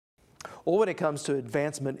Well, when it comes to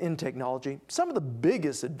advancement in technology, some of the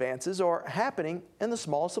biggest advances are happening in the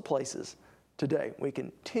smallest of places. Today, we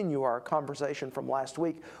continue our conversation from last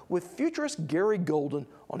week with futurist Garry Golden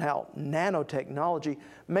on how nanotechnology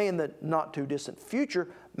may in the not-too-distant future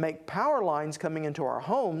make power lines coming into our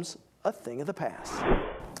homes a thing of the past.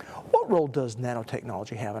 What role does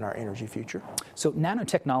nanotechnology have in our energy future? So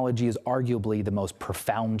nanotechnology is arguably the most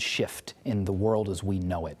profound shift in the world as we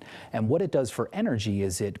know it. And what it does for energy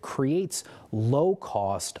is it creates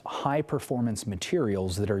low-cost, high-performance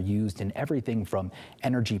materials that are used in everything from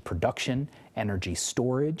energy production, energy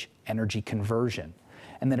storage, energy conversion.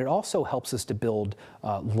 And then it also helps us to build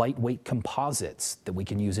lightweight composites that we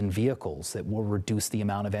can use in vehicles that will reduce the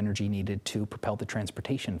amount of energy needed to propel the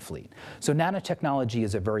transportation fleet. So nanotechnology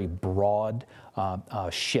is a very broad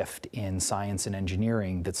shift in science and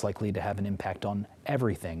engineering that's likely to have an impact on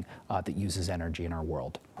everything that uses energy in our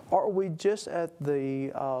world. Are we just at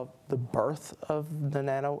the birth of the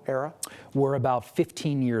nano era? We're about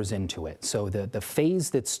 15 years into it. So the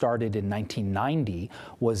phase that started in 1990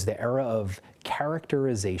 was the era of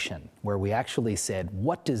characterization, where we actually said,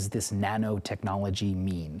 what does this nanotechnology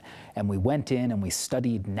mean? And we went in and we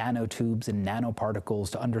studied nanotubes and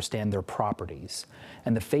nanoparticles to understand their properties.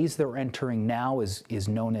 And the phase that we're entering now is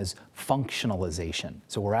known as functionalization.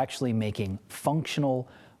 So we're actually making functional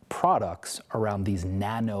products around these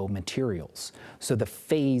nanomaterials. So the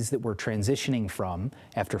phase that we're transitioning from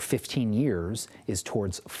after 15 years is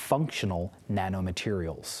towards functional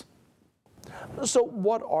nanomaterials. So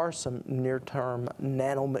what are some near-term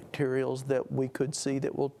nanomaterials that we could see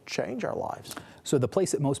that will change our lives? So the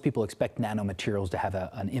place that most people expect nanomaterials to have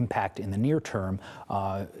an impact in the near term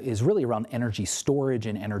is really around energy storage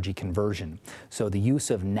and energy conversion. So the use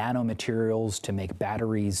of nanomaterials to make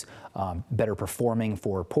batteries better performing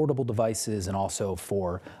for portable devices and also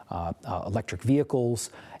for electric vehicles,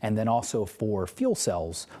 and then also for fuel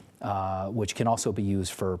cells, which can also be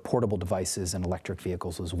used for portable devices and electric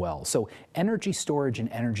vehicles as well. So energy storage and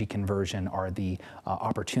energy conversion are the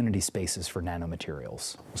opportunity spaces for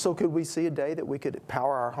nanomaterials. So could we see a day that we could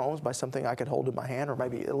power our homes by something I could hold in my hand or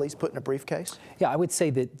maybe at least put in a briefcase? Yeah, I would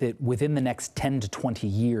say that within the next 10 to 20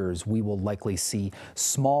 years, we will likely see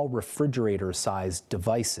small refrigerator-sized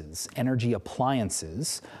devices, energy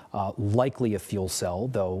appliances, likely a fuel cell,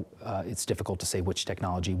 though it's difficult to say which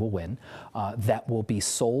technology will win, that will be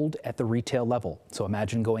sold at the retail level. So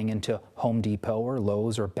imagine going into Home Depot or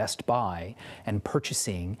Lowe's or Best Buy and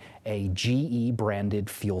purchasing a GE branded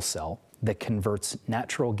fuel cell that converts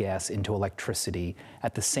natural gas into electricity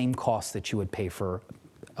at the same cost that you would pay for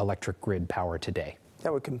electric grid power today.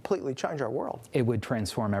 That would completely change our world. It would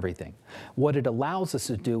transform everything. What it allows us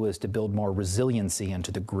to do is to build more resiliency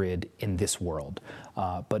into the grid in this world.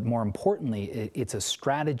 But more importantly, it's a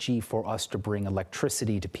strategy for us to bring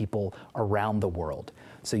electricity to people around the world.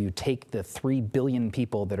 So you take the 3 billion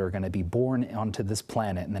people that are going to be born onto this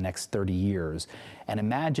planet in the next 30 years, and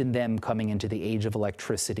imagine them coming into the age of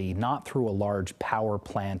electricity, not through a large power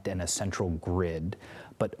plant and a central grid,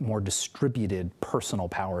 but more distributed personal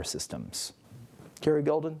power systems. Garry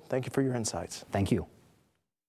Golden, thank you for your insights. Thank you.